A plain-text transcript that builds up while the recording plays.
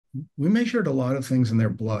we measured a lot of things in their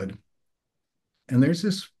blood. And there's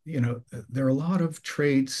this, there are a lot of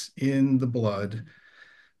traits in the blood,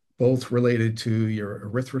 both related to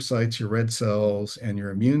your erythrocytes, your red cells, and your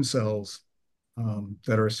immune cells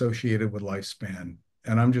that are associated with lifespan.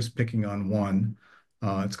 And I'm just picking on one.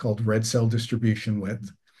 It's called red cell distribution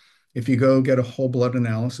width. If you go get a whole blood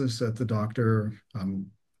analysis at the doctor,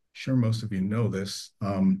 I'm sure most of you know this,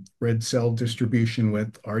 red cell distribution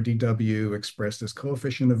width, RDW, expressed as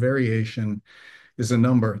coefficient of variation, is a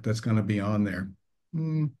number that's going to be on there.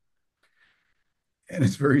 Mm, and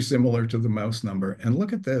it's very similar to the mouse number. And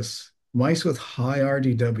look at this, mice with high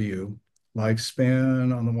RDW,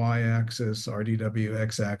 lifespan on the y-axis, RDW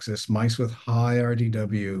x-axis, mice with high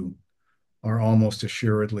RDW are almost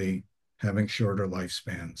assuredly having shorter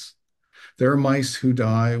lifespans. There are mice who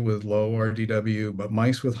die with low RDW, but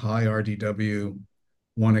mice with high RDW,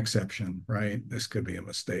 one exception, right? This could be a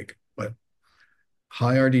mistake, but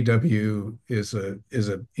high RDW is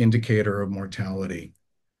an indicator of mortality.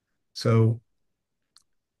 So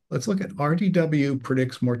let's look at RDW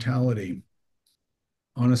predicts mortality.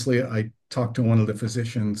 Honestly, I talked to one of the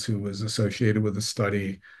physicians who was associated with the study.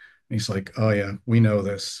 And he's like, "Oh yeah, we know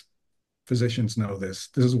this. Physicians know this.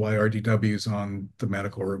 This is why RDW is on the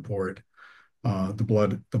medical report, the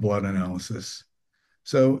blood analysis."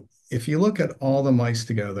 So if you look at all the mice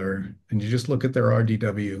together and you just look at their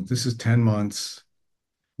RDW, this is 10 months,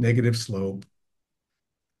 negative slope.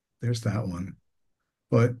 There's that one.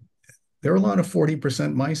 But there are a lot of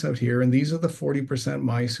 40% mice out here, and these are the 40%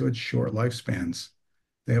 mice who had short lifespans.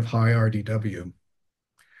 They have high RDW.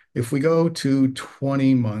 If we go to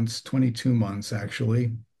 20 months, 22 months,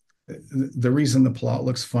 actually, the reason the plot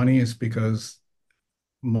looks funny is because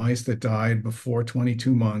mice that died before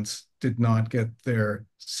 22 months did not get their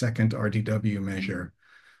second RDW measure.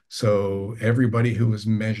 So everybody who was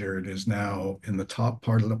measured is now in the top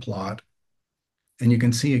part of the plot. And you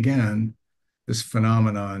can see again this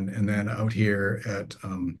phenomenon, and then out here at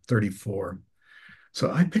 34.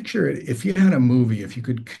 So I picture it, if you had a movie, if you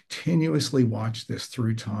could continuously watch this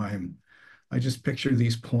through time, I just picture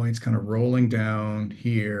these points kind of rolling down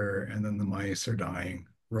here, and then the mice are dying,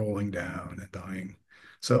 rolling down and dying.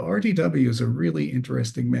 So RDW is a really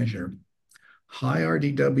interesting measure. High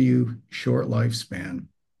RDW, short lifespan.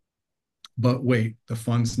 But wait, the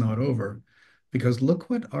fun's not over, because look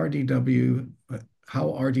what how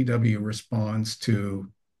RDW responds to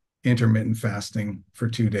intermittent fasting for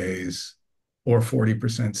 2 days or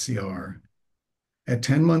 40% CR. At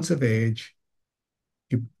 10 months of age,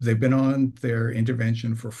 they've been on their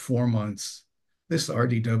intervention for 4 months. This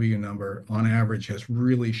RDW number on average has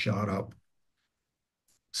really shot up.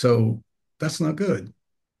 So that's not good,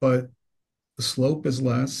 but the slope is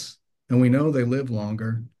less, and we know they live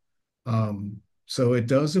longer. So it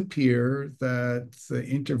does appear that the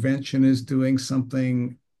intervention is doing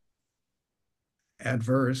something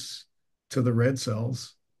adverse to the red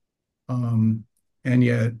cells. Um, and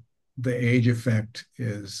yet the age effect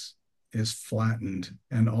is flattened,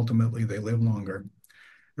 and ultimately they live longer.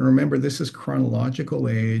 And remember, this is chronological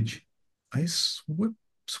age. I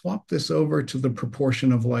swap this over to the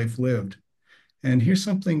proportion of life lived. And here's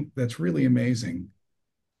something that's really amazing.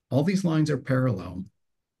 All these lines are parallel,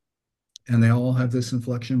 and they all have this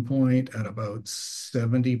inflection point at about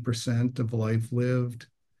 70% of life lived.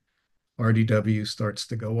 RDW starts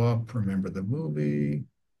to go up. Remember the movie.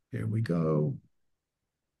 Here we go.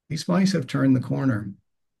 These mice have turned the corner.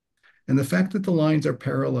 And the fact that the lines are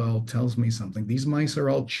parallel tells me something. These mice are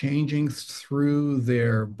all changing through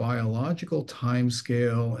their biological time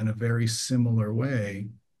scale in a very similar way.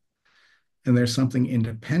 And there's something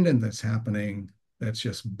independent that's happening that's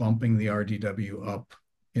just bumping the RDW up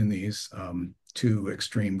in these two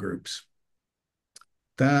extreme groups.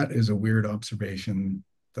 That is a weird observation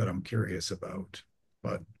that I'm curious about.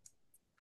 But